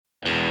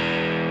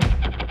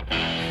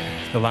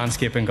the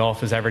landscape in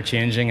golf is ever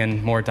changing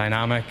and more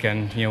dynamic,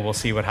 and we'll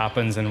see what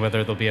happens and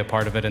whether they'll be a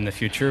part of it in the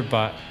future.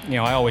 But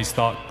I always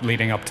thought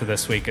leading up to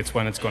this week, it's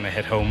when it's going to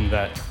hit home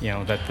that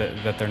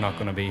that they're not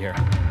going to be here.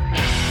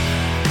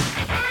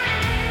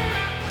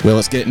 Well,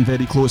 it's getting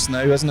very close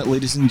now, isn't it,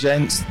 ladies and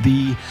gents?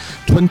 The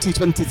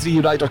 2023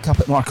 Ryder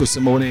Cup at Marco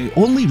Simone,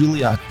 only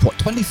really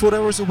 24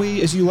 hours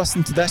away as you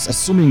listen to this,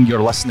 assuming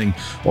you're listening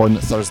on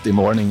Thursday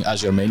morning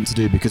as you're meant to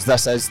do, because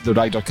this is the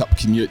Ryder Cup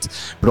Commute,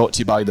 brought to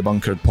you by the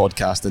Bunkered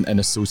Podcast and in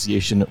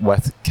association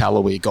with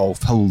Callaway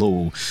Golf.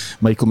 Hello,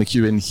 Michael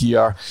McEwen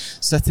here,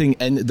 sitting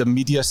in the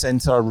media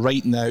centre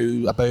right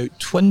now, about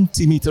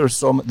 20 metres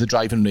from the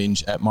driving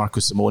range at Marco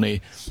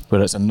Simone,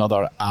 where it's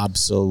another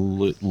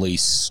absolutely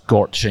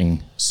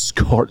scorching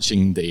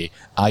day.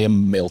 I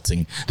am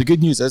melting. The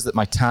good news is that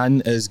my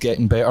tan is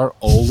getting better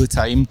all the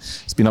time.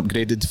 It's been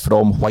upgraded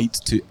from white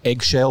to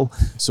eggshell,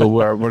 so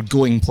we're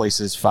going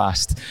places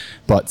fast.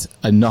 But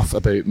enough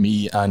about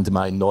me and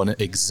my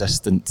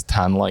non-existent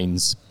tan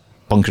lines.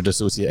 Bunkered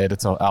Associate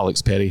Editor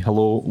Alex Perry,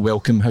 hello,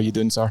 welcome. How are you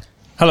doing, sir?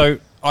 Hello.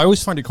 I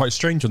always find it quite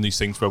strange on these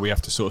things where we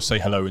have to sort of say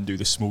hello and do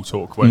this small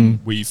talk when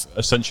we've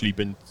essentially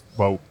been,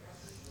 well,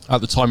 at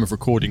the time of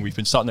recording, we've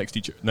been sat next to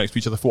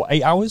each other for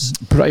 8 hours.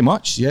 Pretty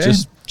much, yeah.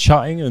 Just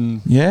chatting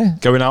and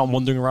going out and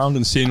wandering around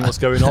and seeing what's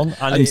going on.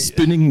 And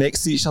spooning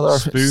next to each other.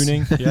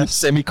 Spooning, yeah.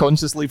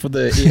 Semi-consciously for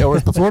the 8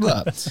 hours before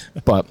that.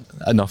 But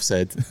enough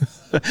said.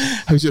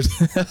 How's your...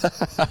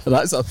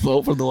 That's a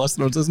thought for the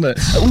listeners, isn't it?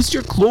 At least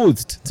you're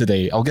clothed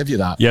today, I'll give you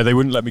that. Yeah, they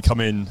wouldn't let me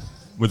come in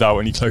without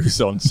any clothes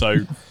on,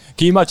 so...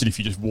 Can you imagine if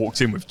you just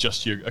walked in with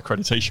just your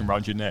accreditation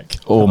around your neck?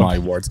 Oh my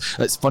words.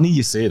 It's funny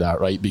you say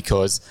that, right?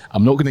 Because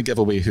I'm not going to give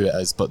away who it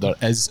is, but there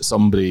is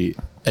somebody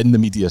in the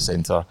media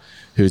centre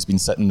who's been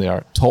sitting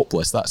there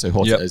topless. That's how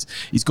hot it is.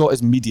 He's got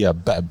his media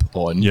bib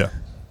on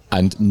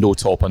and no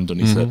top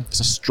underneath it.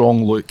 It's a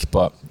strong look,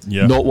 but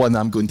not one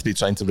I'm going to be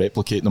trying to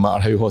replicate no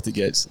matter how hot it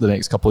gets the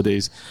next couple of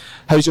days.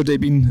 How's your day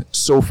been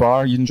so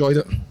far? You enjoyed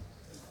it?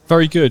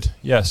 Very good,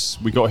 yes.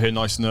 We got here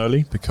nice and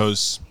early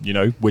because,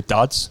 we're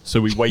dads, so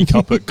we wake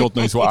up at God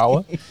knows what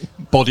hour,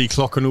 body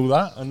clock and all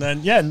that, and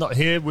then, not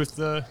here with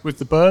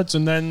the birds,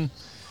 and then,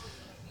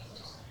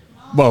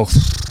 well,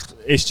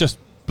 it's just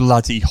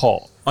bloody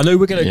hot. I know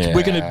we're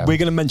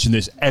gonna mention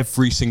this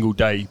every single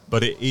day,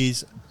 but it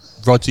is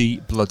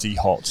ruddy, bloody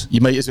hot. You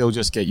might as well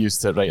just get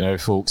used to it right now,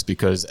 folks,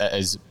 because it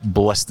is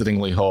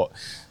blisteringly hot.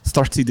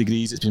 30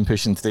 degrees it's been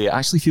pushing today. It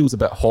actually feels a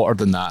bit hotter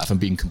than that, if I'm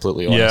being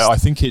completely honest. Yeah, I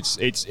think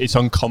it's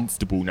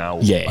uncomfortable now.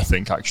 Yeah, I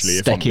think actually,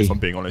 if I'm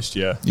being honest.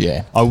 Yeah.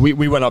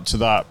 We went up to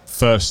that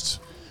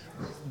first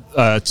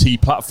tee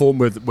platform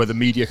where the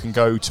media can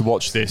go to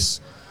watch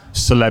this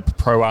celeb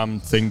pro-am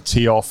thing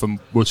tee off, and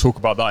we'll talk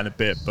about that in a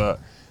bit.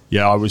 But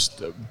yeah, I was,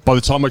 by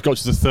the time I got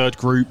to the third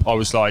group, I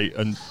was like,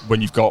 and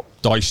when you've got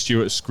Di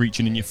Stewart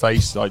screeching in your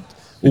face,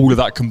 all of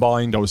that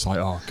combined, I was like,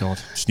 oh God,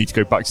 I just need to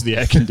go back to the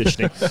air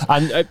conditioning.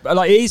 And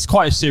it is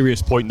quite a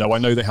serious point though. I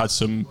know they had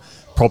some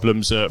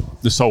problems at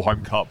the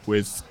Solheim Cup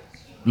with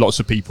lots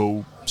of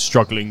people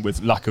struggling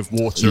with lack of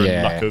water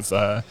and lack of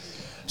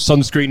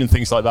sunscreen and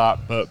things like that.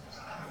 But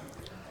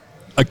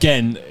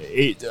again,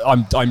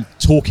 I'm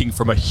talking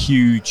from a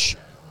place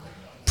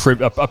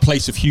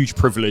of huge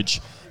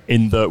privilege,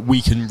 in that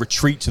we can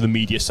retreat to the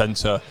media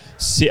centre,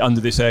 sit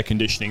under this air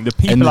conditioning. The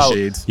people in the out,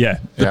 shade.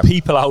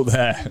 People out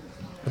there.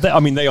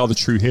 They are the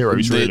true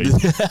heroes, really.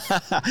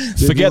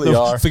 Forget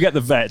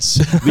the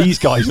vets. These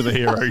guys are the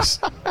heroes.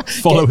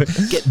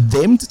 Get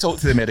them to talk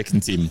to the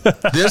American team.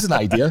 There's an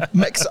idea.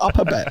 Mix it up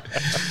a bit.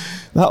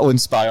 That'll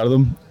inspire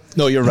them.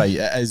 No, you're right.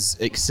 It is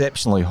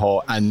exceptionally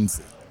hot, and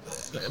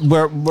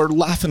we're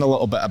laughing a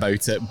little bit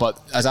about it, but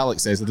as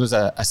Alex says, there's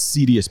a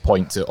serious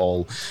point to it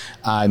all,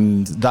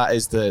 and that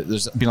is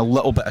there's been a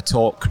little bit of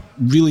talk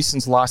really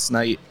since last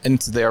night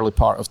into the early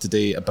part of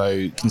today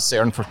about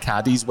concern for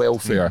caddies'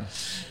 welfare.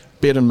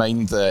 Bear in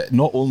mind that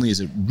not only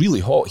is it really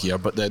hot here,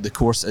 but the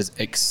course is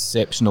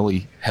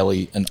exceptionally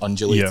hilly and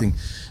undulating.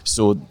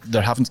 So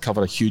they're having to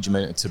cover a huge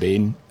amount of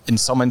terrain. In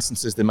some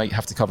instances, they might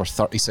have to cover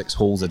 36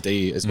 holes a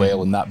day as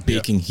well, in that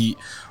baking heat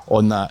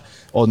on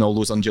all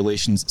those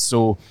undulations.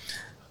 So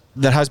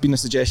there has been a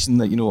suggestion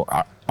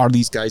that, are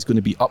these guys going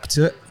to be up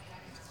to it?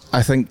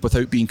 I think,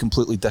 without being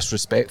completely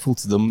disrespectful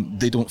to them,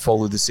 they don't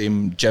follow the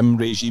same gym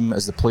regime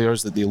as the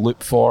players that they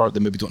look for. They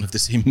maybe don't have the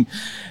same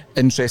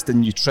interest in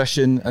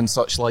nutrition and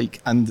such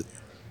like. And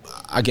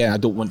again, I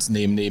don't want to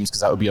name names because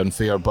that would be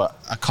unfair, but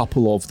a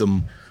couple of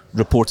them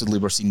reportedly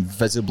were seen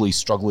visibly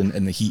struggling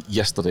in the heat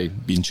yesterday,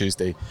 being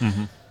Tuesday.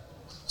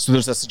 So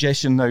there's a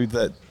suggestion now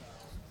that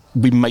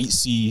we might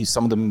see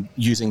some of them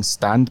using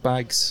stand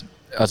bags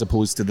as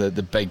opposed to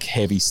the big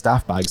heavy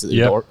staff bags that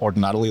they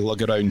ordinarily lug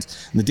around.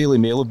 And the Daily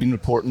Mail have been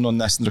reporting on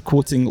this, and they're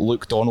quoting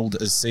Luke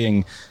Donald as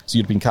saying, so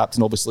European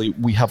captain obviously,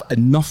 we have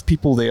enough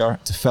people there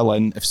to fill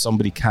in if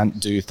somebody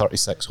can't do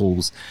 36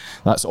 holes.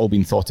 That's all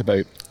been thought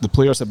about. The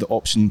players have the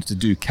option to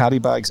do carry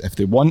bags if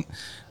they want.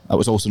 That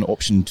was also an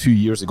option 2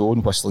 years ago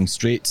in Whistling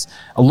Straits.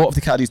 A lot of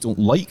the caddies don't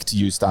like to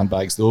use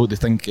sandbags though. They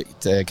think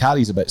it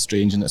carries a bit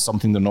strange and it's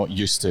something they're not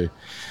used to.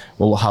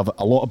 We'll have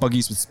a lot of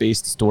buggies with space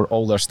to store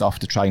all their stuff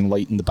to try and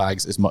lighten the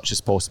bags as much as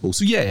possible.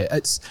 So yeah,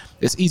 it's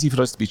easy for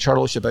us to be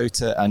churlish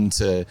about it and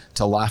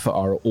to laugh at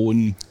our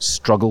own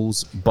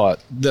struggles,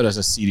 but there is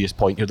a serious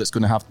point here that's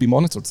going to have to be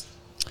monitored.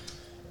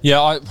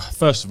 Yeah,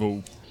 first of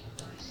all,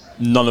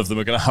 none of them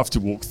are going to have to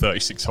walk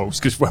 36 holes,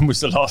 because when was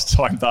the last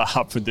time that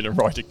happened in a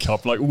Ryder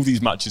Cup? Like, all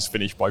these matches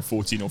finished by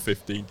 14 or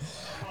 15.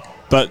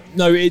 But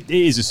no, it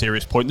is a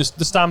serious point.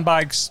 The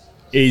sandbags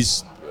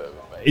is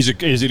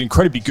an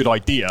incredibly good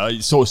idea.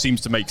 It sort of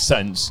seems to make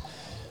sense.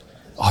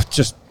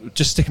 Just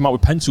stick them out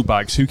with pencil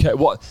bags. Who cares?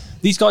 What?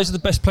 These guys are the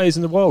best players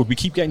in the world. We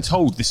keep getting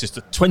told this is the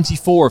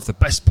 24 of the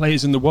best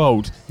players in the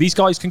world. These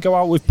guys can go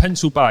out with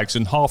pencil bags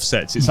and half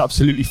sets. It's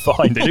absolutely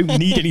fine. They don't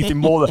need anything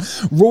more than...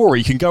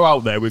 Rory can go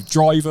out there with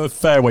driver,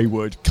 fairway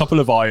wood, couple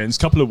of irons,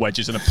 couple of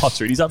wedges and a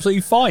putter, and he's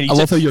absolutely fine. I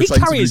love how you're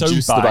trying to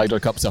reduce the Ryder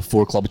Cup to a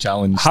 4-club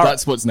challenge.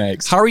 That's what's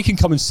next. Harry can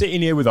come and sit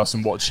in here with us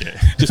and watch it.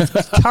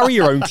 Just carry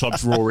your own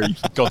clubs, Rory,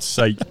 for God's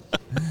sake.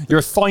 You're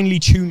a finely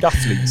tuned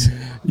athlete.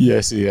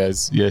 Yes, he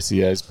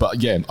is. But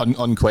again,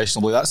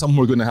 unquestionably, that's something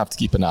we're going to have to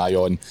keep an eye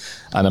on,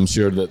 and I'm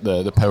sure that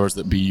the powers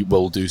that be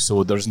will do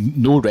so. There's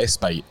no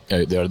respite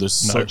out there. There's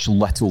such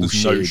little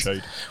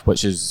shade,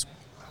 which is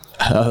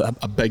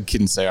a big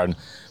concern.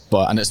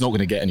 And it's not going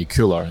to get any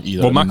cooler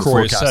either. Well,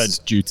 McIlroy has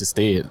said due to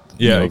stay at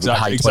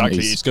exactly.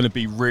 20s. It's going to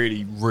be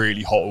really,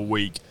 really hot all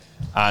week,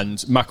 and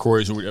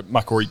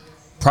McIlroy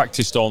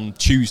practiced on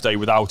Tuesday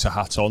without a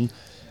hat on.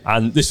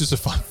 And this is a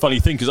funny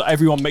thing, because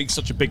everyone makes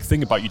such a big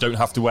thing about you don't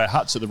have to wear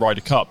hats at the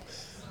Ryder Cup.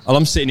 And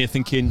I'm sitting here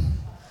thinking,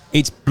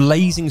 it's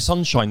blazing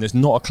sunshine. There's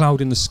not a cloud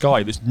in the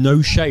sky. There's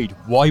no shade.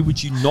 Why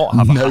would you not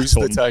have a hat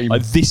on? Time.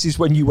 Like, this is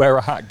when you wear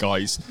a hat,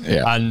 guys.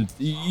 Yeah. And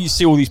you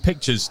see all these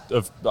pictures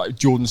of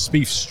Jordan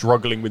Spieth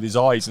struggling with his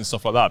eyes and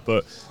stuff like that.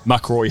 But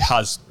McIlroy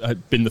has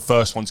been the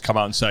first one to come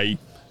out and say,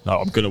 no,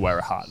 I'm going to wear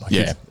a hat.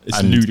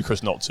 It's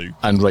ludicrous not to.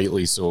 And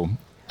rightly so.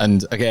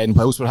 And again,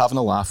 whilst we're having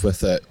a laugh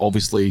with it,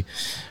 obviously,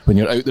 when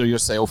you're out there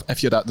yourself,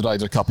 if you're at the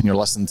Ryder Cup and you're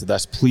listening to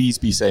this, please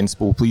be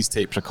sensible, please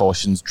take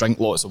precautions, drink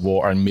lots of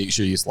water, and make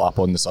sure you slap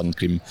on the sun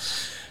cream.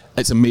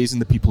 It's amazing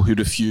the people who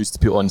refuse to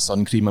put on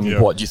sun cream. I mean,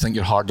 what, do you think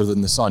you're harder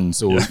than the sun?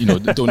 So,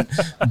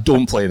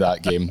 don't play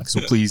that game. So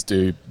please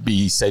do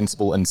be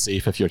sensible and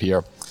safe if you're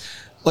here.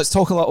 Let's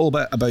talk a little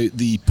bit about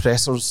the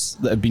pressers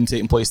that have been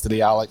taking place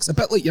today, Alex. A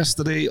bit like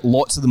yesterday,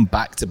 lots of them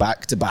back to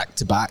back to back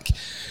to back.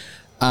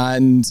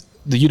 And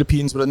the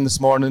Europeans were in this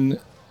morning.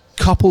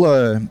 Couple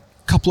of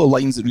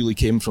lines that really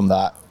came from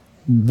that.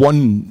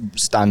 One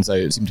stands out,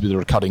 it seemed to be the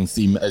recurring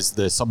theme, is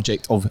the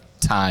subject of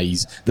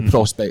ties, the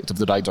prospect of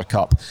the Ryder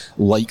Cup,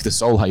 like the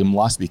Solheim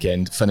last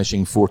weekend,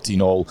 finishing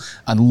 14-all.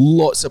 And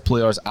lots of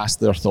players asked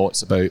their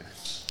thoughts about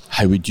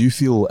how would you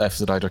feel if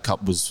the Ryder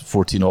Cup was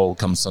 14-all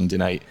come Sunday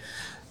night.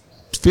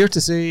 Fair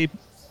to say,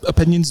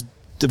 opinions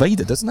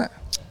divided, isn't it?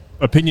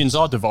 Opinions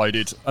are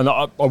divided, and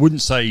I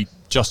wouldn't say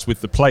just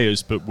with the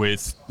players, but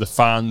with the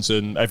fans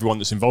and everyone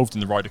that's involved in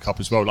the Ryder Cup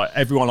as well. Like,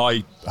 everyone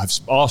I have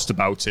asked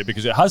about it,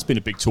 because it has been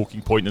a big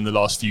talking point in the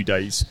last few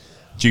days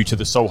due to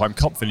the Solheim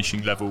Cup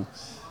finishing level.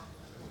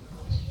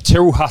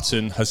 Tyrrell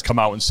Hatton has come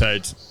out and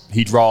said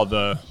he'd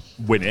rather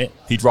win it.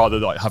 He'd rather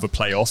have a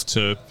playoff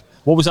to...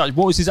 What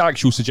was his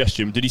actual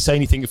suggestion? Did he say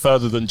anything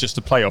further than just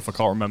a playoff? I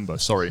can't remember.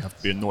 Sorry, I have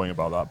to be annoying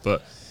about that.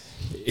 But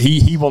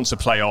he wants a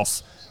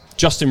playoff.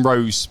 Justin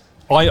Rose...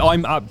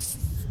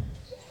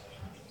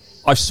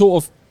 I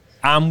sort of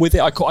am with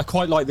it. I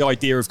quite like the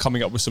idea of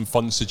coming up with some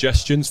fun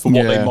suggestions for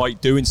what they might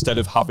do instead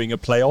of having a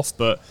playoff.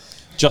 But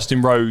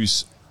Justin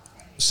Rose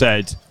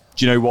said,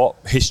 do you know what?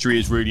 History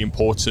is really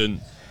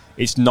important.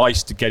 It's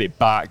nice to get it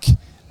back.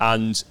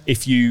 And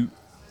if you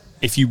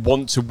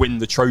want to win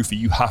the trophy,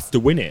 you have to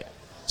win it.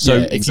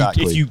 So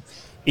exactly.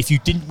 If you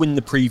didn't win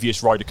the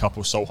previous Ryder Cup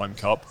or Solheim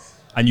Cup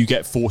and you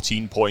get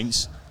 14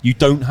 points, you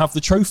don't have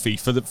the trophy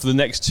for the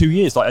next 2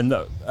 years, and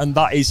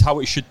that is how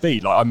it should be.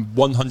 Like, I'm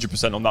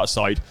 100% on that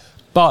side,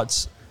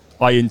 but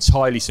I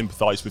entirely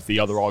sympathise with the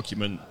other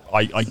argument.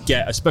 I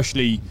get,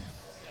 especially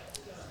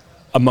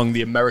among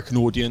the American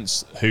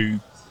audience,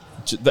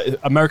 the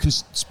American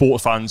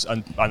sport fans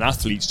and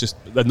athletes, just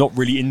they're not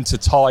really into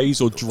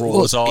ties or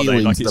draws, are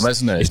they? Like,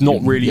 it's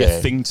not really a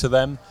thing to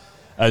them.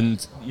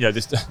 And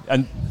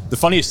and the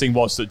funniest thing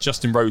was that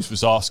Justin Rose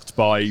was asked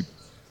by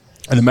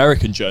an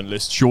American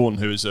journalist, Sean,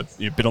 who has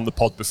been on the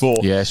pod before.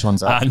 Yeah,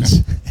 Sean's out. And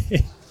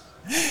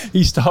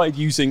he started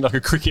using like a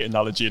cricket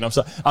analogy,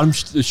 and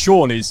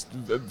Sean is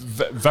a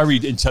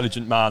very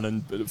intelligent man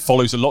and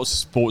follows lots of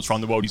sports around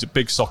the world. He's a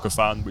big soccer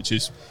fan, which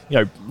is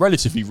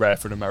relatively rare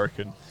for an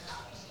American.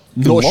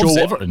 Not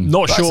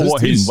sure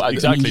what his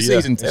exactly.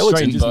 He's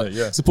intelligent,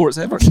 but supports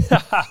Everton.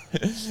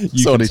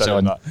 Sorry,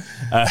 Sean.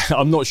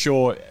 I'm not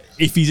sure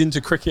if he's into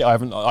cricket. I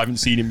haven't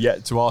seen him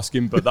yet to ask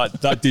him, but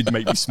that did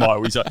make me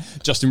smile. He's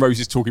Justin Rose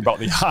is talking about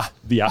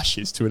the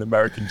Ashes to an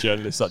American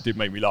journalist. That did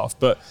make me laugh.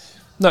 But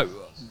no,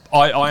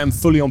 I am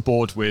fully on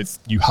board with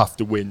you have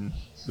to win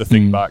the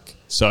thing back.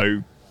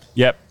 So,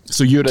 yep,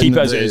 So you're keep it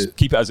as it is.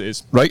 Keep it as it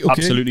is. Right. Okay.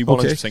 Absolutely,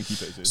 100%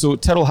 keep it as it is. So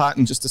Tyrrell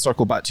Hatton, just to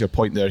circle back to your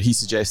point there, he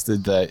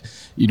suggested that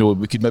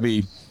we could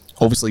maybe.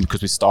 Obviously,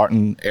 because we're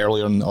starting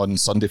earlier on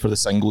Sunday for the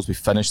singles, we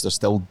finished, there's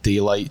still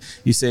daylight.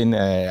 He's saying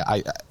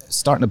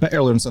starting a bit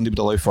earlier on Sunday would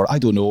allow for, I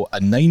don't know, a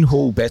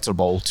 9-hole better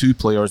ball, 2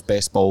 players,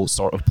 best ball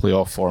sort of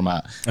playoff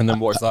format. And then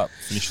what if that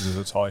finishes as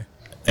a tie?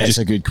 It's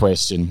a good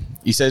question.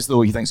 He says,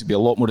 though, he thinks it'd be a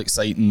lot more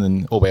exciting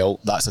than, oh,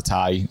 well, that's a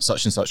tie,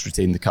 such and such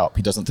retain the cup.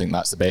 He doesn't think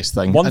that's the best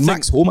thing.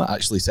 Max Homa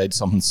actually said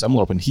something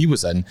similar when he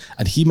was in,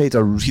 and he made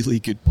a really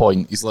good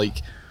point. He's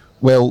like,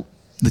 well,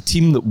 the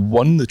team that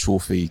won the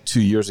trophy 2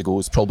 years ago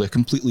is probably a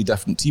completely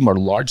different team, or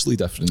largely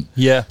different.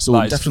 Yeah. So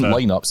different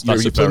lineups.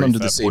 You're playing under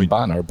the same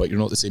banner, but you're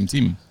not the same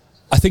team.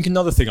 I think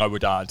another thing I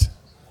would add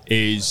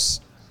is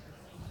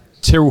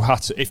Tyrrell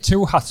Hatton. If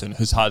Tyrrell Hatton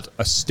has had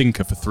a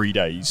stinker for 3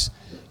 days,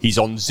 he's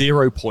on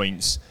 0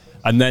 points,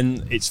 and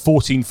then it's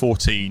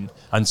 14-14,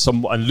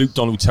 and Luke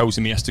Donald tells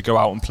him he has to go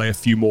out and play a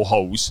few more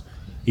holes.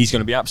 He's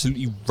going to be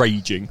absolutely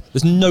raging.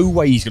 There's no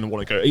way he's going to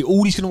want to go.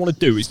 All he's going to want to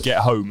do is get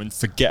home and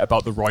forget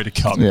about the Ryder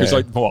Cup. Yeah. Because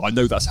I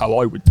know that's how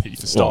I would be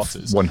for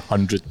starters.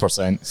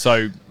 100%.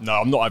 So, no,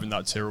 I'm not having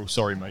that, Tyrrell.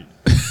 Sorry, mate.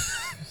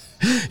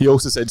 He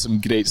also said some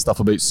great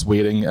stuff about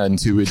swearing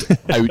and who would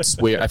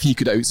outswear. If he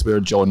could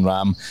outswear John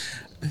Ram,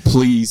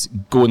 please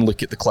go and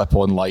look at the clip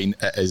online.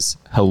 It is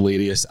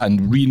hilarious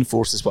and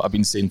reinforces what I've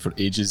been saying for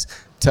ages.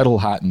 Tyrrell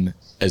Hatton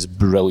is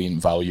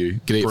brilliant value.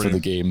 Great for the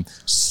game.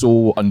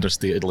 So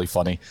understatedly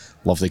funny.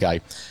 Love the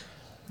guy.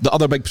 The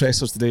other big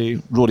pressers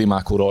today, Rory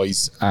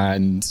McIlroy's,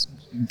 and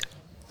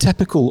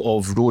typical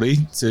of Rory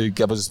to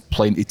give us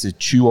plenty to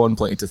chew on,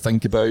 plenty to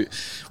think about,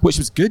 which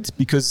was good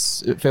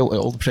because it felt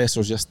like all the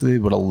pressers yesterday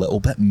were a little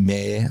bit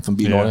meh, if I'm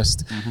being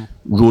honest.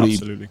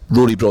 Mm-hmm.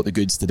 Rory brought the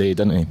goods today,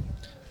 didn't he?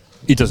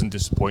 He doesn't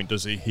disappoint,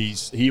 does he?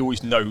 He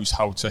always knows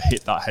how to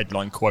hit that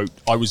headline quote.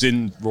 I was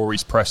in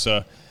Rory's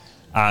presser,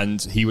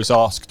 and he was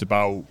asked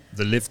about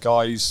the Live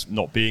guys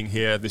not being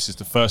here. This is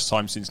the first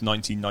time since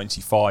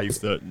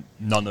 1995 that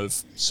none of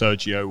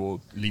Sergio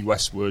or Lee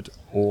Westwood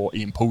or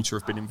Ian Poulter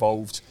have been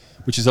involved,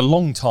 which is a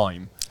long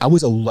time. I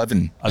was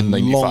 11 in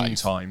 95. A long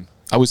time.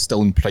 I was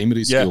still in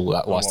primary school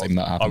that last time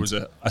that happened. I was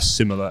a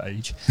similar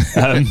age.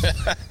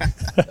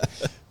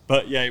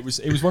 But yeah, it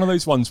was one of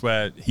those ones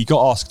where he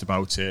got asked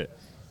about it.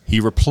 He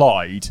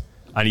replied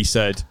and he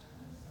said,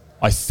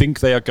 I think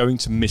they are going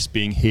to miss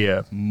being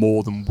here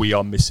more than we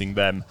are missing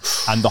them.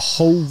 And the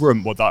whole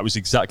room, that was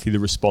exactly the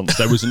response.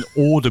 There was an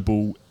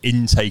audible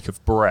intake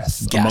of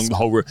breath among the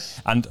whole room.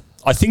 And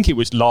I think it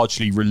was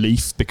largely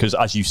relief because,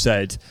 as you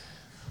said,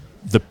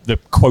 the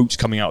quotes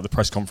coming out of the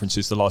press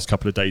conferences the last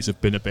couple of days have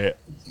been a bit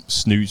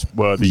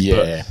snooze-worthy.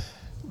 Yeah.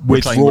 But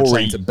with Rory, we're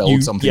trying to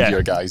build something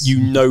here, guys.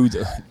 You know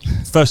that,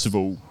 first of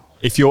all,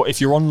 if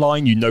you're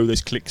online, you know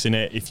there's clicks in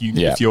it. If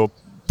you're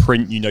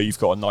print, you know you've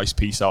got a nice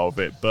piece out of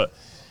it. But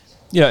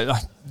yeah,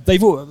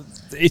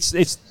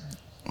 it's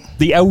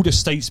the elder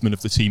statesman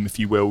of the team, if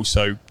you will.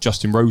 So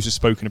Justin Rose has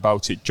spoken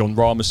about it, John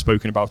Rahm has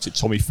spoken about it,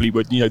 Tommy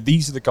Fleetwood.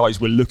 These are the guys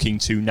we're looking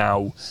to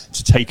now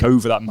to take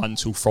over that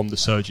mantle from the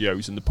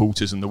Sergios and the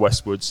Poulters and the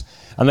Westwoods.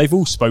 And they've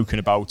all spoken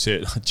about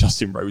it.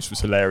 Justin Rose was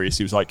hilarious.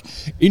 He was like,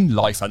 in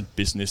life and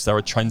business, there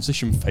are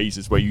transition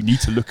phases where you need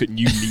to look at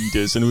new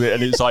leaders. And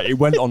it's like, it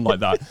went on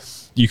like that.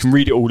 You can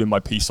read it all in my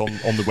piece on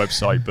the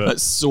website, but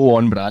that's so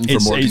on brand for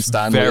Morgan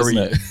Stanley, very,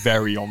 isn't it?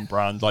 very on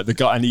brand. Like the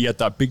guy, and he had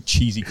that big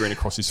cheesy grin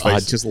across his face. I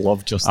just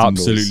love Justin.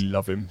 Absolutely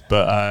love him.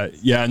 But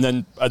and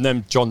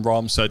then John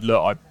Rahm said,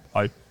 "Look,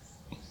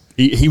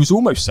 he was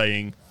almost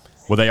saying,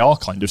 well, they are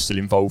kind of still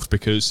involved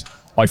because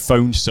I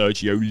phoned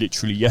Sergio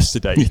literally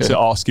yesterday to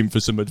ask him for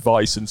some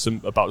advice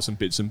and about some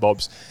bits and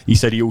bobs." He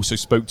said he also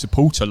spoke to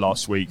Poulter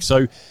last week.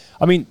 So,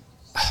 I mean.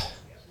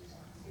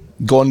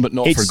 Gone but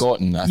not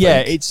forgotten. I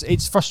think.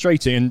 It's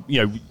frustrating,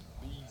 and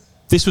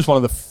this was one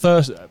of the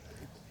first,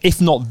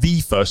 if not the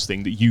first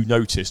thing that you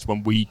noticed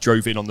when we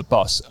drove in on the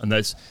bus. And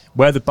there's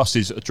where the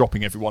buses are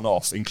dropping everyone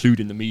off,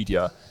 including the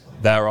media.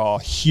 There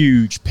are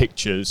huge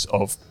pictures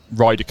of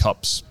Ryder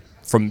Cups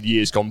from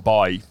years gone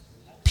by,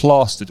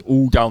 plastered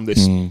all down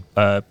this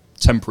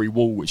temporary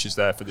wall which is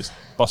there for this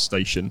bus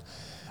station.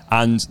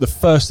 And the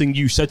first thing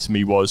you said to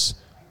me was,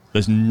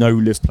 "There's no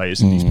Live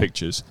players in these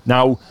pictures."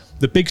 Now,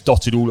 the big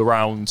dotted all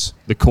around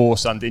the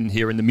course and in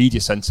here in the media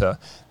centre,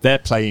 they're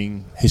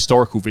playing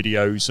historical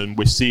videos, and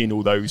we're seeing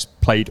all those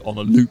played on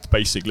a loop,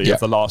 basically, of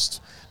the last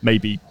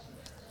maybe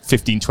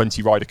 15,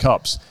 20 Ryder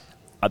Cups.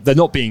 They're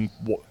not being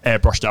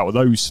airbrushed out of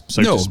those,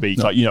 so to speak.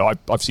 No. Like,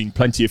 I've seen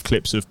plenty of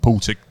clips of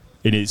Poulter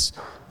in his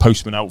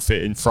postman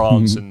outfit in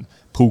France and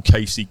Paul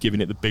Casey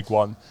giving it the big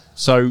one.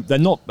 So they're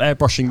not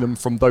airbrushing them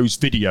from those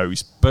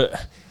videos,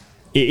 but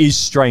it is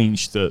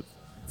strange that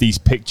these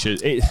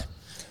pictures...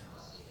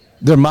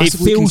 They're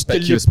massively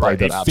conspicuous by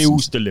their absence. It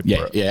feels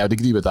deliberate. Yeah, I'd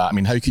agree with that. I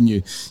mean, how can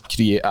you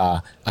create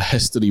a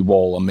history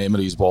wall, a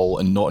memories wall,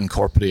 and not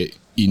incorporate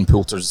Ian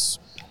Poulter's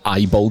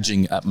eye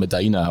bulging at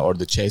Medina or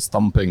the chest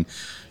thumping,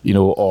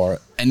 or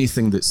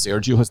anything that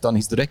Sergio has done.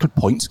 He's the record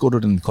point scorer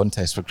in the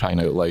contest, for crying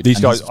out loud.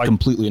 These guys are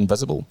completely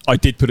invisible. I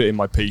did put it in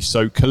my piece.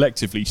 So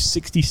collectively,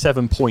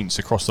 67 points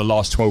across the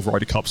last 12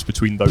 Ryder Cups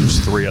between those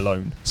three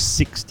alone.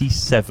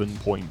 67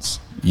 points.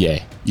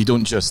 Yeah, you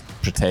don't just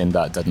pretend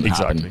that didn't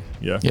happen.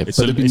 Yeah. But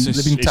they've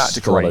been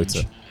tactical about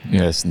it.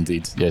 Yes,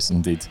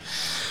 indeed.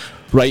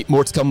 Right,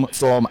 more to come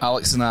from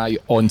Alex and I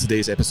on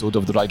today's episode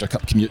of the Ryder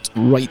Cup Commute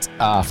right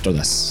after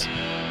this.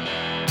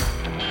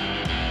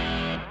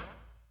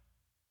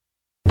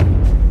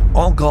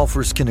 All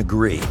golfers can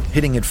agree,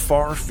 hitting it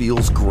far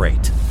feels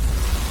great.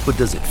 But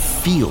does it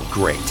feel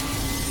great?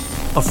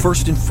 A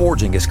first in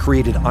forging has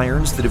created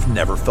irons that have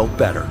never felt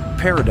better.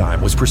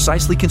 Paradigm was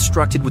precisely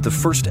constructed with the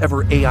first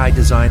ever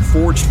AI-designed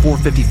forged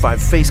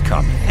 455 face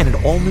cup and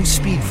an all-new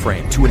speed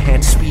frame to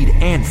enhance speed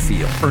and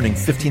feel, earning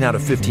 15 out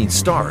of 15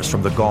 stars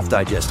from the Golf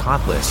Digest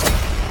Hot List.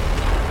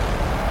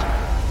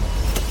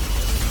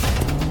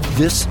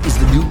 This is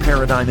the new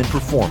Paradigm in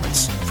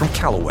performance from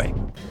Callaway.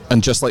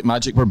 And just like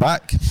magic, we're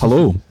back.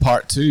 Hello,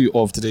 part 2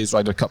 of today's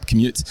Ryder Cup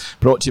Commute,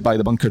 brought to you by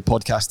the Bunkered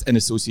Podcast in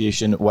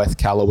association with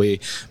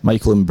Callaway.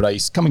 Michael and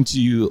Bryce coming to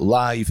you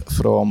live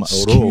from Rome.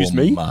 Excuse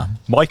me?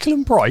 Michael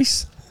and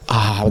Bryce?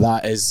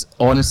 That is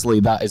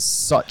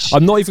such.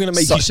 I'm not even going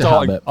to make you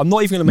start. I'm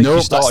not even going to make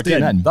you start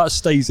again. In. That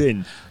stays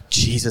in.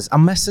 Jesus,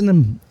 I'm missing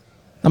him.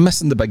 I'm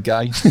missing the big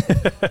guy.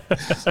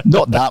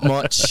 Not that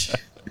much.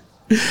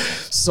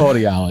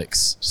 Sorry,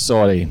 Alex.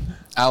 Sorry.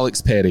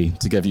 Alex Perry,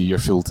 to give you your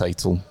full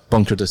title,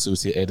 Bunkered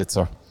Associate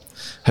Editor.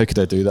 How could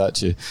I do that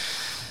to you?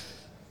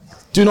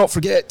 Do not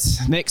forget,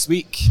 next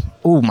week,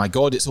 oh my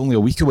God, it's only a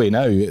week away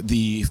now,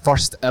 the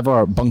first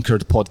ever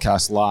Bunkered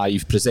Podcast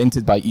Live,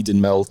 presented by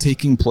Eden Mill,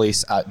 taking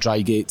place at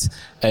Drygate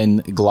in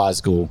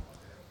Glasgow.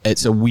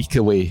 It's a week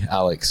away,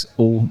 Alex.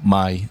 Oh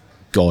my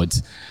God.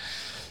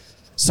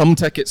 Some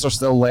tickets are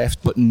still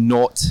left, but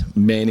not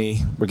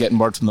many. We're getting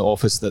word from the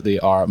office that they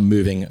are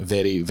moving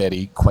very,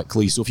 very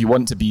quickly. So if you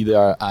want to be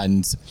there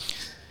and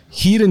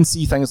hear and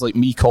see things like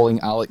me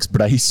calling Alex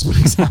Bryce, for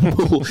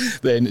example,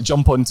 then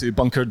jump onto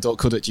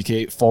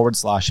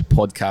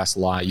bunkered.co.uk/podcast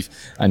live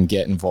and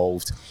get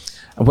involved.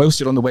 And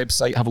whilst you're on the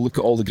website, have a look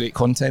at all the great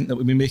content that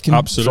we'll be making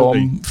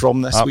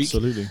from this week.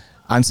 Absolutely.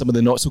 And some of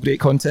the not so great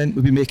content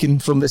we'll be making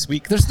from this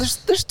week. There's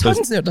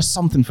tons there. There's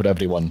something for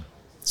everyone.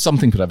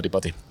 Something for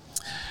everybody.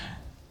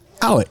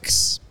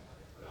 Alex,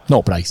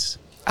 not Bryce,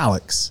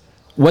 Alex,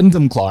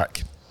 Wyndham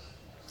Clark.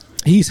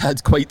 He's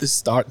had quite the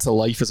start to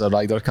life as a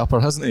Ryder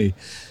Cupper, hasn't he?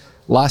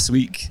 Last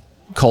week,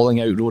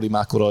 calling out Rory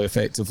McIlroy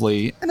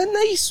effectively in a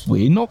nice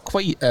way, not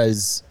quite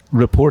as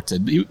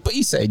reported, but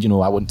he said, I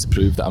want to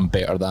prove that I'm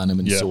better than him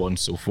and so on and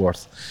so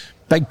forth.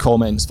 Big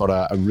comments for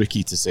a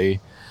rookie to say.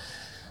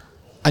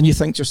 And you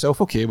think to yourself,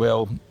 okay,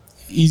 well,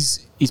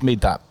 he's made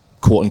that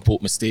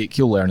quote-unquote mistake.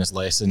 He'll learn his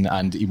lesson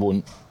and he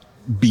won't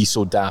be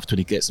so daft when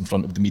he gets in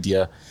front of the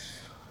media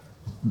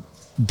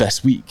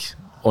this week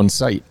on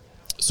site.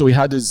 So he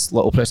had his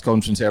little press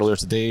conference earlier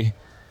today,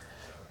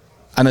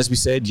 and as we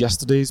said,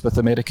 yesterday's with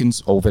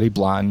Americans, all very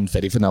bland,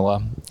 very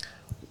vanilla.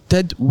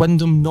 Did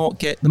Wyndham not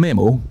get the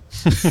memo?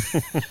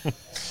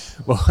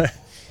 Well,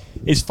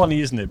 it's funny,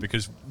 isn't it?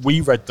 Because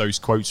we read those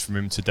quotes from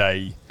him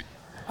today,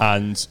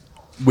 and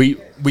we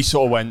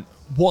sort of went,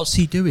 "What's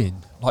he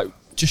doing? Like,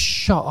 just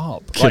shut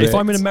up!" Like, if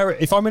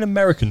I'm an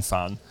American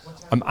fan,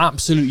 I'm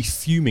absolutely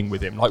fuming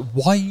with him. Like,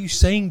 why are you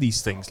saying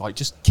these things? Like,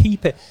 just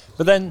keep it.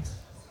 But then,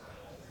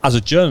 as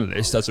a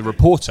journalist, as a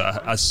reporter,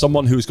 as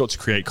someone who has got to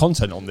create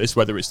content on this,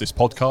 whether it's this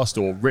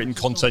podcast or written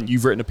content,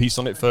 you've written a piece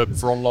on it for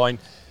online,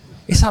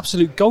 it's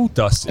absolute gold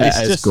dust. It's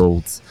just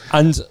gold.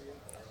 And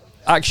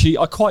actually,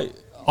 I quite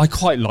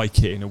like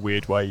it in a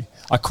weird way.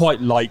 I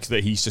quite like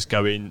that he's just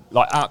going,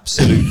 like,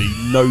 absolutely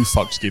no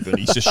fucks given.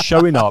 He's just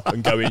showing up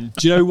and going,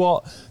 do you know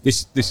what?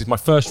 This is my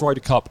first Ryder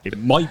Cup. It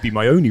might be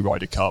my only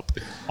Ryder Cup.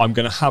 I'm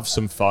going to have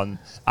some fun.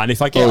 And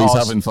if I get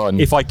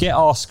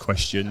asked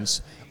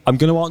questions, I'm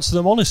going to answer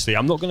them honestly.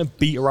 I'm not going to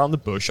beat around the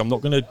bush. I'm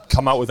not going to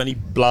come out with any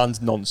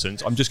bland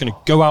nonsense. I'm just going to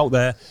go out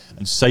there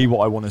and say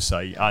what I want to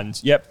say. And,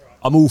 yep,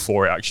 I'm all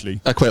for it, actually.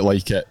 I quite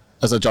like it.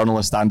 As a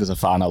journalist and as a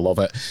fan, I love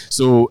it.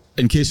 So,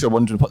 in case you're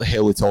wondering what the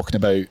hell we're talking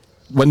about,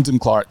 Wyndham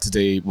Clark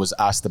today was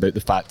asked about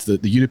the fact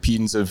that the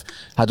Europeans have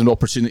had an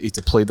opportunity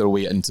to play their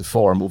way into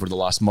form over the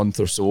last month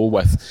or so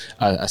with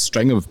a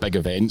string of big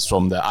events,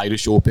 from the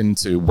Irish Open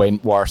to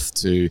Wentworth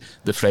to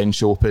the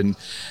French Open.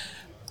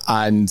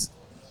 And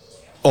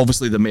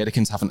obviously the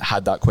Americans haven't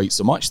had that quite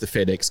so much. The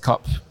FedEx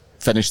Cup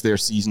finished their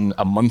season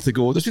a month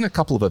ago. There's been a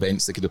couple of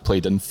events they could have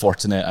played in.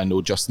 Fortunate, I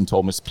know Justin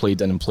Thomas played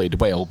in and played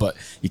well, but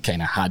he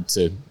kind of had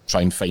to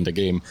try and find a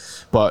game.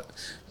 But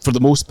for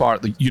the most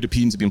part, the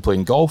Europeans have been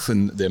playing golf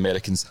and the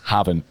Americans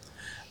haven't.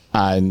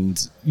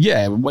 And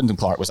yeah, Wyndham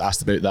Clark was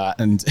asked about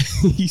that, and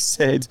he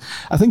said,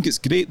 I think it's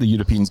great the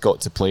Europeans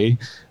got to play,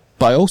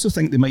 but I also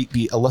think they might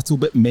be a little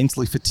bit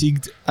mentally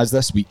fatigued as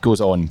this week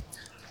goes on.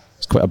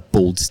 It's quite a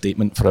bold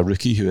statement for a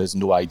rookie who has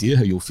no idea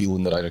how you'll feel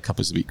in the Ryder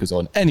Cup as the week goes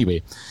on.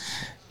 Anyway,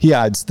 he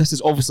adds, this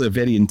is obviously a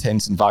very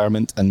intense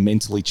environment and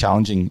mentally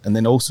challenging. And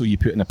then also you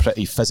put in a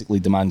pretty physically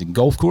demanding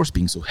golf course,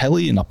 being so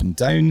hilly and up and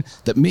down,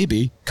 that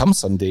maybe, come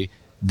Sunday,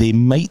 they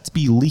might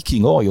be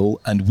leaking oil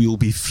and we'll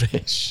be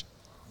fresh.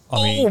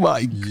 I mean, oh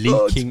my God.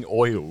 Leaking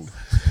oil.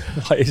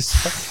 Like,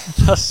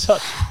 that's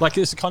such, like,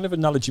 it's the kind of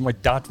analogy my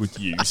dad would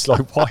use.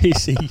 Like, why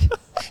is he...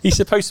 He's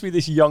supposed to be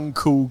this young,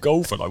 cool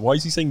golfer. Like, why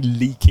is he saying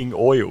leaking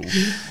oil?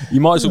 You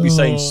might as well be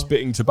saying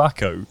spitting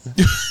tobacco.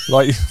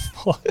 Like,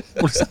 what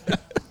is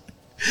that?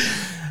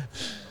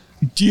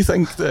 Do you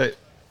think that,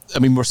 I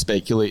mean, we're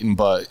speculating,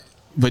 but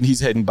when he's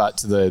heading back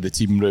to the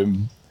team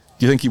room,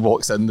 do you think he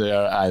walks in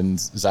there and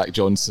Zach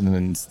Johnson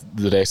and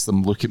the rest of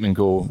them look at him and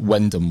go,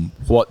 Wyndham,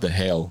 what the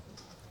hell?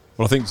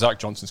 Well, I think Zach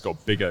Johnson's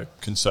got bigger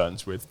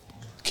concerns with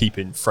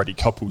keeping Freddie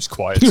Couples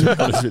quiet, to be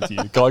honest with you.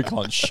 The guy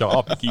can't shut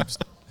up. He keeps...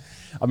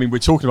 I mean, we're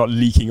talking about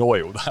leaking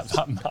oil.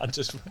 That man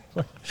just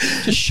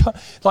shut...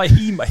 Like,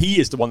 he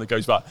is the one that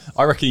goes back.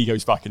 I reckon he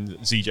goes back and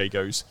ZJ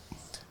goes,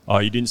 oh,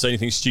 you didn't say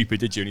anything stupid,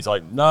 did you? And he's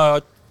like, no,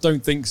 I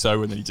don't think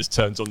so. And then he just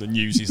turns on the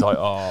news. He's like,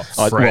 oh,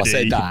 Freddie. I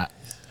said that.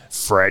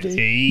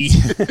 Freddie.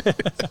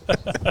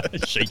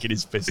 Shaking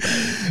his fist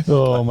out.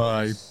 Oh,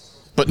 my...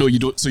 But no, you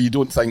don't. So you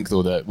don't think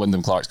though that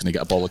Wyndham Clark's going to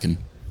get a bollocking?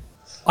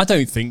 I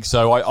don't think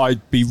so.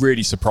 I'd be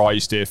really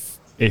surprised if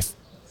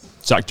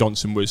Zach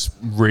Johnson was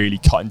really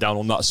cutting down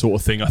on that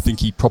sort of thing. I think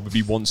he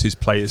probably wants his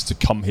players to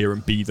come here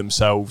and be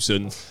themselves,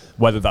 and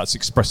whether that's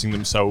expressing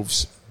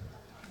themselves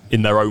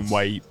in their own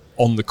way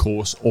on the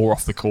course or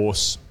off the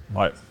course,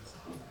 like,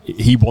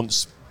 he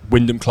wants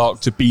Wyndham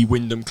Clark to be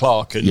Wyndham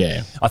Clark.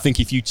 And I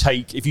think if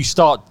you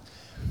start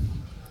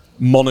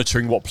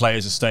monitoring what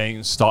players are saying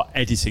and start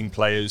editing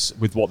players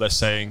with what they're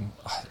saying,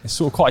 it's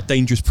sort of quite a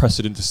dangerous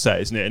precedent to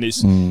set, isn't it? And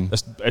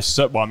it's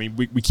well, I mean,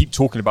 we keep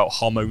talking about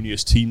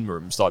harmonious team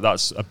rooms, like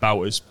that's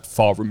about as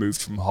far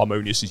removed from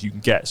harmonious as you can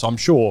get. So I'm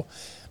sure,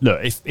 look,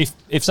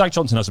 if Zach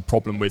Johnson has a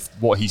problem with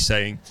what he's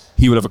saying,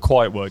 he will have a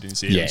quiet word in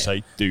his ear and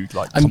say, dude,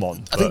 like, come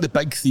on. I think the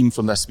big theme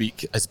from this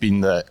week has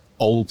been that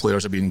all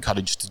players are being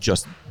encouraged to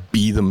just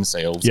be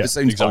themselves. It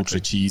sounds ultra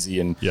cheesy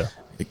and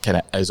it kind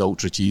of is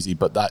ultra cheesy,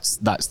 but that's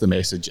the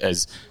message: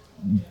 is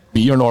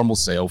be your normal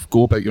self,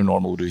 go about your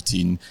normal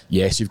routine.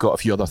 Yes, you've got a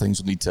few other things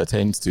you'll need to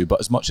attend to,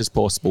 but as much as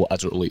possible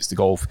as it relates to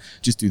golf,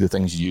 just do the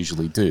things you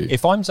usually do.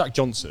 If I'm Zach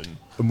Johnson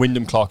and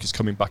Wyndham Clark is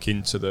coming back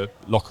into the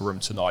locker room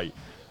tonight,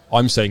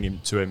 I'm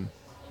saying to him,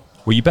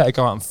 well, you better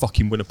go out and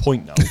fucking win a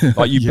point now.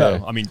 Like, you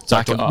better. I mean,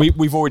 Zach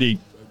we've already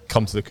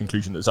come to the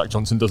conclusion that Zach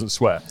Johnson doesn't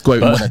swear. Go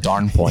out and win a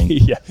darn point.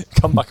 Yeah,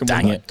 come back and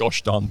win that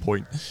gosh darn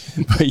point.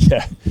 But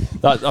yeah,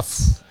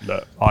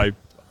 look,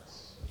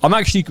 I'm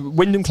actually,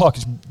 Wyndham Clark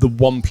is the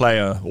one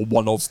player, or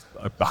one of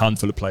a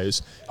handful of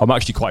players, I'm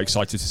actually quite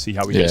excited to see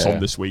how he gets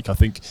on this week. I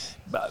think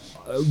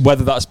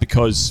whether that's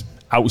because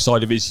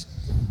outside of his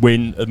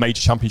win, a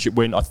major championship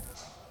win,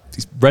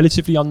 he's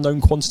relatively unknown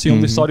quantity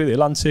on this side of the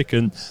Atlantic,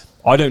 and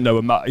I don't know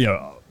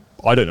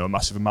a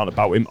massive amount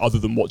about him other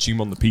than watching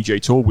him on the PGA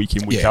Tour week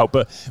in, week out.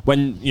 But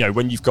when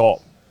you've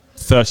got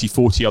 30,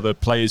 40 other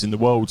players in the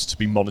world to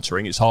be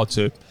monitoring, it's hard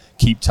to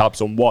keep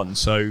tabs on one.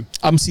 So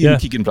I'm seeing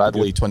Keegan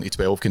Bradley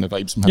 2012 kind of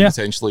vibes from him,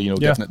 potentially,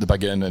 giving it the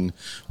big in and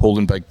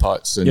holding big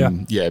putts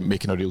and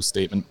making a real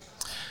statement.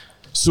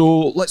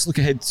 So let's look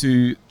ahead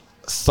to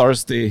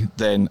Thursday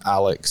then,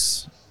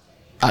 Alex.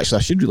 Actually,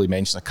 I should really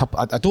mention a couple.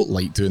 I don't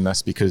like doing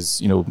this because,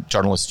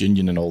 journalists'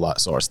 union and all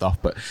that sort of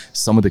stuff, but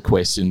some of the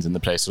questions in the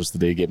pressers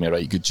today gave me a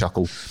right good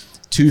chuckle.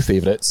 Two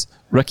favourites.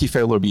 Ricky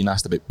Fowler being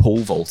asked about pole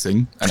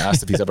vaulting and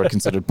asked if he's ever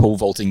considered pole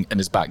vaulting in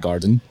his back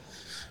garden.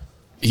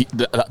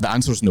 The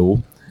answer's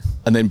no.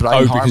 And then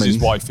Brian Harman... because his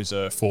wife is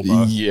a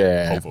former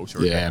pole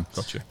vaulter. Yeah,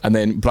 gotcha. And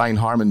then Brian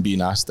Harman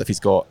being asked if he's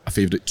got a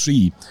favourite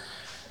tree.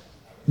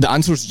 The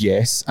answer's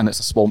yes, and it's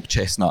a swamp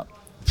chestnut.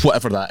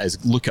 Whatever that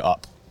is, look it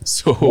up.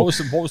 So what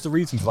was the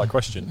reason for that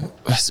question?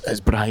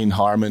 It's Brian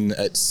Harman.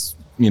 It's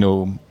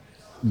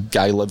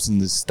guy lives in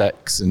the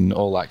sticks and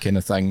all that kind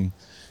of thing.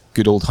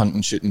 Good old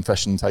hunting, shooting,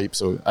 fishing type.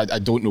 So I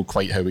don't know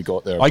quite how we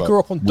got there. I grew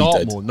up on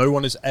Dartmoor. No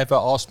one has ever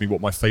asked me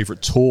what my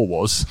favourite tour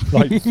was.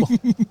 Like,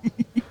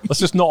 that's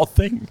just not a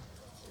thing.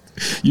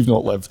 You've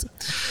not lived.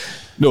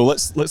 No,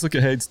 let's look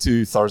ahead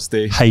to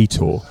Thursday. Hay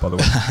tour, by the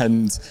way.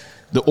 And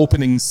the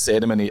opening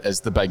ceremony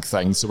is the big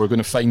thing. So we're going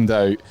to find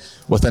out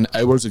within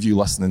hours of you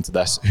listening to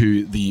this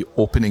who the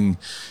opening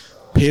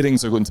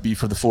pairings are going to be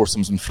for the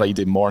foursomes on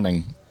Friday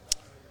morning.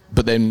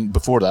 But then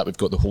before that, we've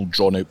got the whole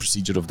drawn-out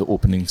procedure of the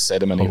opening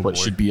ceremony, which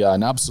should be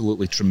an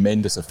absolutely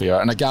tremendous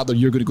affair. And I gather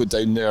you're going to go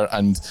down there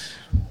and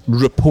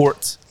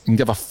report and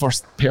give a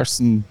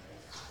first-person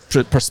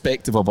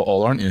perspective of it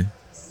all, aren't you?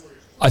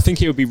 I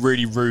think it would be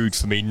really rude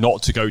for me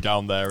not to go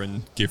down there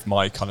and give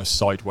my kind of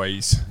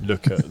sideways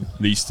look at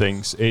these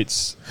things.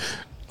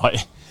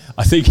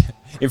 I think,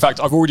 in fact,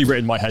 I've already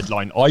written my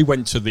headline. I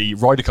went to the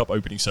Ryder Cup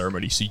opening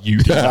ceremony, so you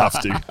didn't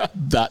have to.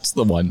 That's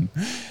the one.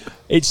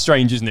 It's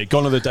strange, isn't it?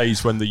 Gone are the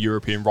days when the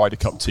European Ryder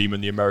Cup team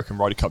and the American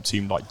Ryder Cup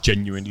team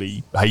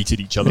genuinely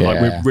hated each other.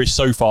 Yeah. We're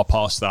so far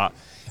past that.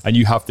 and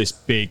you have this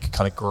big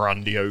kind of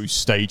grandiose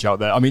stage out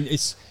there. I mean,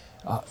 it's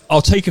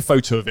I'll take a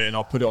photo of it and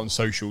I'll put it on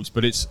socials,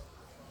 but it's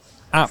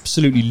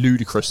absolutely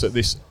ludicrous that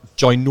this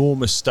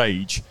ginormous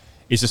stage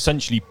is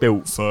essentially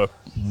built for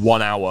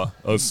 1 hour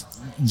of...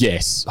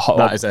 Yes,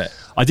 that is it.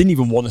 I didn't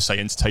even want to say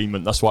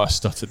entertainment, that's why I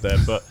stuttered there,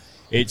 but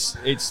it's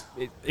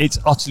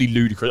utterly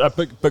ludicrous,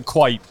 but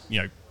quite,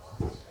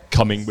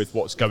 coming with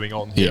what's going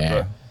on here. Yeah.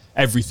 But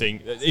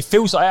everything, it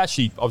feels like,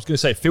 I was going to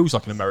say, it feels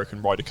like an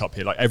American Ryder Cup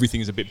here. Like,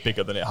 everything is a bit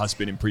bigger than it has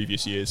been in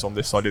previous years on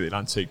this side of the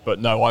Atlantic. But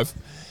no,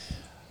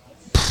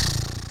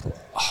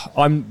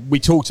 we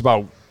talked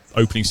about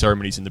opening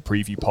ceremonies in the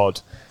preview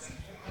pod.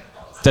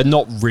 They're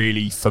not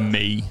really for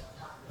me.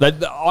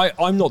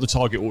 I'm not the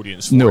target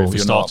audience for it, for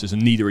starters,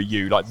 and neither are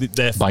you. Like,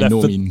 they're by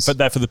no means. But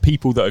they're for the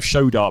people that have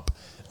showed up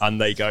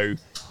and they go,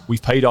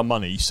 we've paid our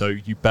money, so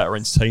you better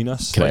entertain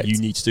us. Correct. Like, you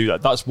need to do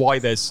that. That's why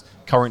there's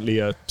currently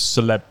a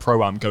celeb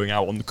pro-am going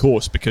out on the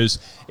course, because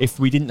if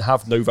we didn't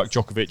have Novak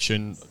Djokovic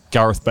and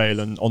Gareth Bale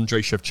and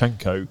Andrei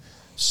Shevchenko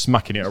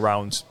smacking it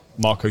around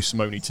Marco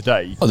Simone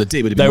today... Oh, the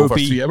day would have been over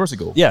 3 hours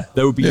ago. Yeah,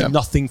 there would be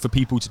nothing for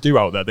people to do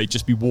out there. They'd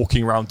just be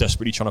walking around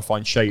desperately trying to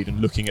find shade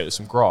and looking at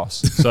some grass.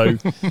 So,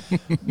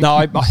 no,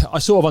 I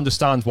sort of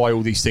understand why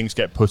all these things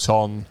get put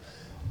on.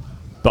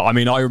 But I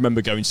mean, I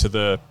remember going to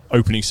the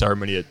opening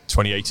ceremony at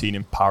 2018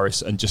 in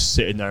Paris and just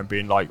sitting there and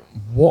being like,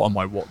 "What am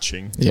I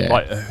watching?" Yeah.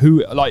 Like,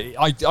 who? Like,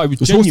 I was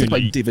genuinely hosted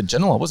by David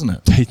Ginola, wasn't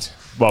it?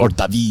 Well, or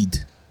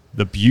David,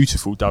 the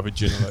beautiful David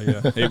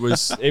Ginola. Yeah,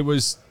 it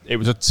was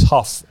a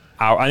tough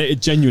hour, and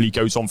it genuinely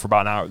goes on for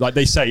about an hour. Like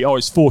they say,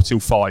 it's 4 till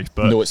 5,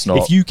 but no, it's not.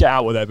 If you get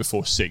out of there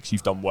before 6,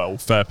 you've done well.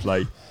 Fair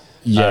play.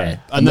 Yeah,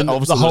 and then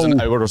obviously there's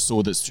an hour or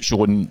so that's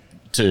shown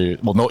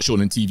not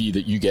shown on TV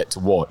that you get to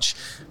watch,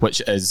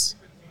 which is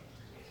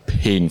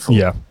painful.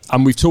 Yeah,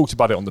 and we've talked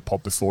about it on the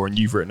pod before, and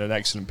you've written an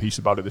excellent piece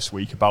about it this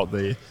week about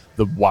the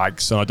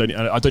wags, and I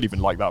don't even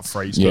like that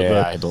phrase.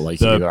 Yeah, I don't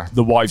like it either.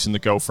 The wives and the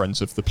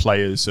girlfriends of the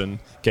players and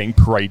getting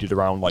paraded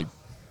around like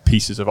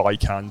pieces of eye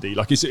candy.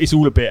 Like it's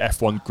all a bit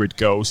F1 grid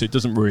girls. It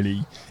doesn't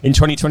really, in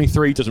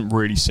 2023, doesn't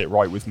really sit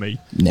right with me.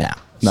 Nah,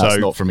 that's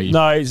not for me.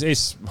 No,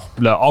 it's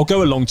look, I'll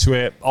go along to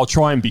it. I'll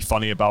try and be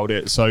funny about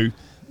it. So.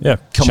 Yeah,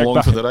 come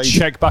along for the ride.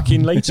 Check back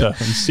in later and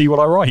see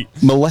what I write.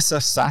 Melissa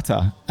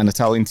Satta, an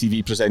Italian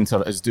TV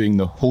presenter, is doing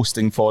the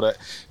hosting for it.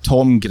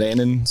 Tom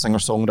Grennan,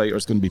 singer-songwriter,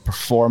 is going to be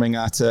performing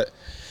at it.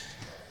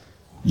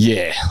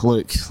 Yeah,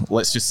 look,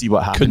 let's just see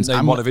what happens.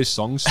 Couldn't name one of his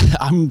songs.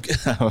 I'm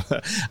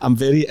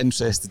very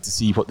interested to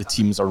see what the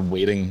teams are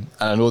wearing.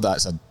 And I know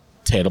that's a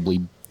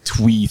terribly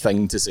twee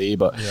thing to say,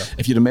 but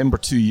if you remember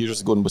 2 years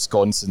ago in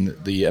Wisconsin,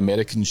 the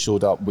Americans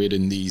showed up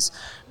wearing these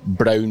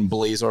brown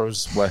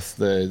blazers with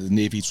the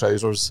navy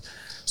trousers.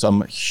 So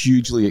I'm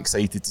hugely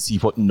excited to see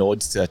what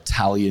nods to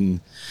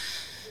Italian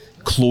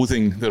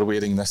clothing they're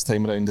wearing this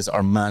time around. Is it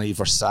Armani,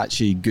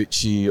 Versace,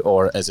 Gucci,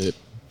 or is it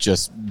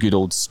just good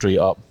old straight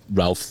up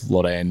Ralph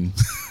Lauren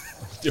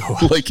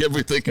like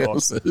everything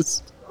else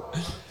is?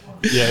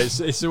 Yeah,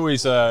 it's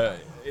always I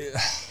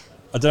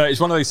don't know, it's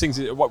one of those things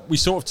that we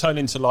sort of turn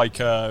into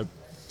like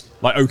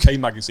OK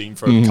Magazine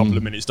for a couple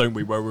of minutes, don't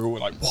we, where we're all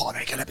like, what are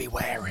they going to be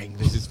wearing?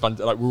 This is fun.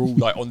 Like, we're all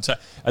like on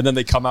and then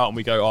they come out and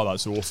we go, oh,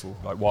 that's awful.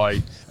 Like, why?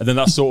 And then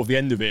that's sort of the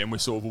end of it and we're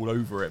sort of all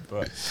over it.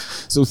 But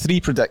so 3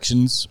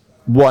 predictions.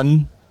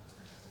 1,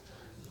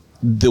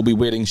 they'll be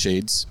wearing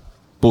shades,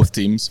 both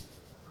teams.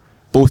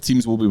 Both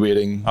teams will be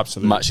wearing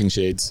matching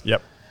shades.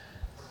 Yep.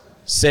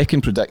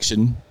 Second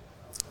prediction,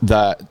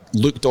 that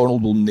Luke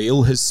Donald will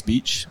nail his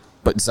speech,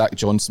 but Zach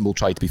Johnson will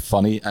try to be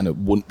funny and it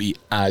won't be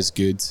as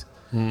good.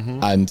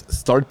 And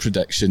third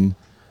prediction,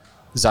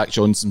 Zach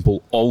Johnson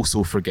will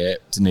also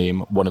forget to name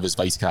one of his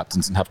vice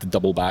captains and have to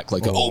double back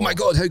like, oh my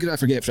God, how could I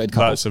forget Fred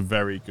Couples? That's a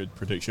very good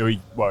prediction. It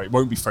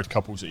won't be Fred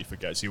Couples that he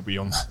forgets. He'll be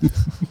on.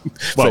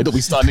 Fred will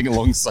be standing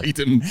alongside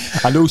him.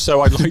 And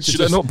also, I'd like to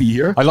should I not be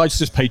here? I'd like to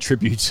just pay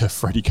tribute to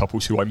Freddie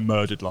Couples, who I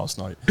murdered last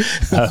night.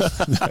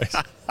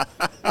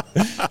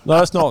 No,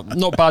 that's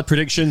not bad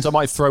predictions. I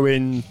might throw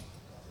in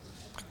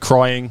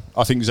crying.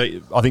 I think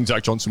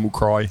Zach Johnson will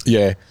cry.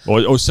 Yeah,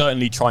 or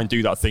certainly try and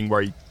do that thing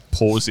where he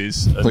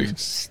pauses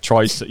and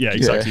tries to. Yeah,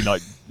 exactly.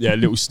 Like a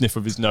little sniff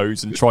of his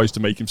nose and tries to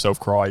make himself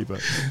cry.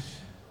 But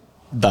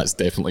that's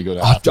definitely going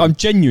to happen. I'm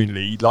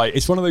genuinely like,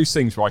 it's one of those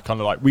things where I kind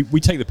of like we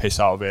take the piss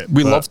out of it.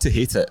 We love to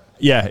hate it.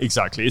 Yeah,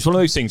 exactly. It's one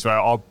of those things where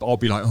I'll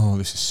be like, oh,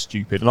 this is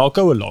stupid, and I'll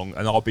go along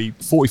and I'll be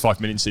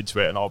 45 minutes into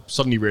it and I'll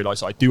suddenly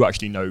realise I do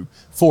actually know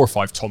 4 or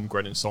 5 Tom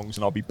Grennan songs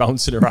and I'll be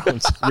bouncing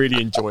around,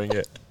 really enjoying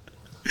it.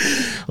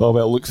 Oh,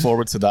 well, look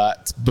forward to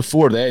that.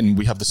 Before then,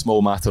 we have the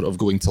small matter of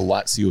going to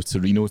Lazio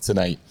Torino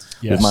tonight.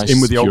 Yes,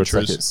 in with the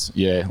Ultras. Tickets.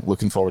 Yeah,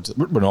 looking forward to it.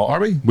 We're not, are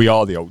we? We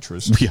are the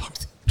Ultras. We are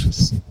the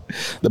Ultras.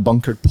 The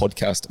Bunkered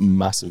Podcast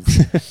Massive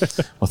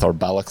with our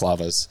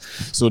balaclavas.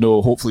 So,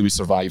 no, hopefully we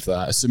survive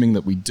that. Assuming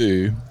that we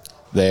do,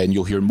 then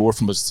you'll hear more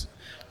from us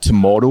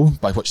tomorrow,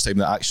 by which time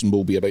the action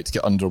will be about to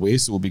get underway.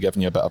 So we'll be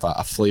giving you a bit of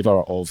a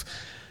flavour of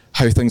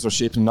how things are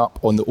shaping up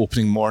on the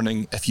opening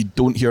morning. If you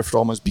don't hear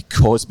from us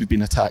because we've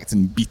been attacked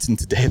and beaten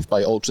to death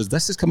by Ultras,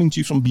 this is coming to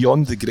you from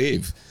beyond the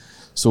grave.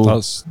 So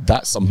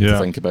that's something to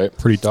think about.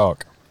 Pretty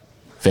dark.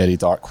 Very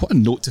dark. What a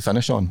note to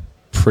finish on.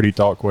 Pretty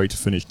dark way to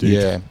finish, dude.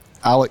 Yeah.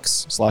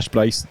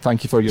 Alex/Bryce,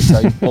 thank you for your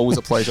time. Always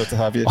a pleasure to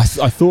have you. I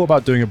thought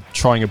about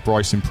trying a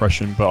Bryce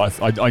impression,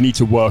 but I need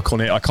to work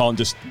on it. I can't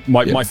just...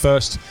 My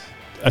first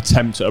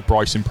attempt at a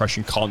Bryce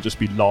impression can't just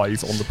be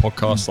live on the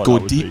podcast. Like go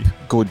deep,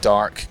 go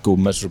dark, go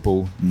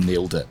miserable.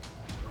 Nailed it.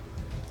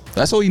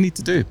 That's all you need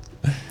to do.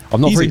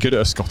 I'm not very good at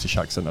a Scottish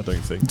accent, I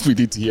don't think. We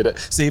need to hear it.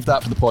 Save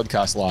that for the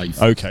podcast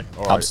live. Okay.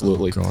 All right.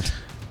 Absolutely. Oh, God.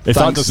 If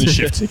that doesn't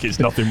shift tickets,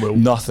 nothing will.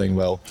 Nothing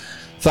will.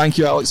 Thank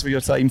you, Alex, for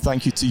your time.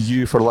 Thank you to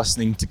you for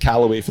listening, to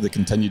Callaway for the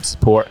continued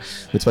support.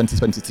 The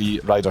 2023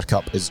 Ryder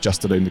Cup is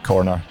just around the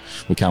corner.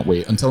 We can't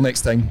wait. Until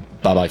next time,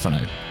 bye-bye for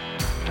now.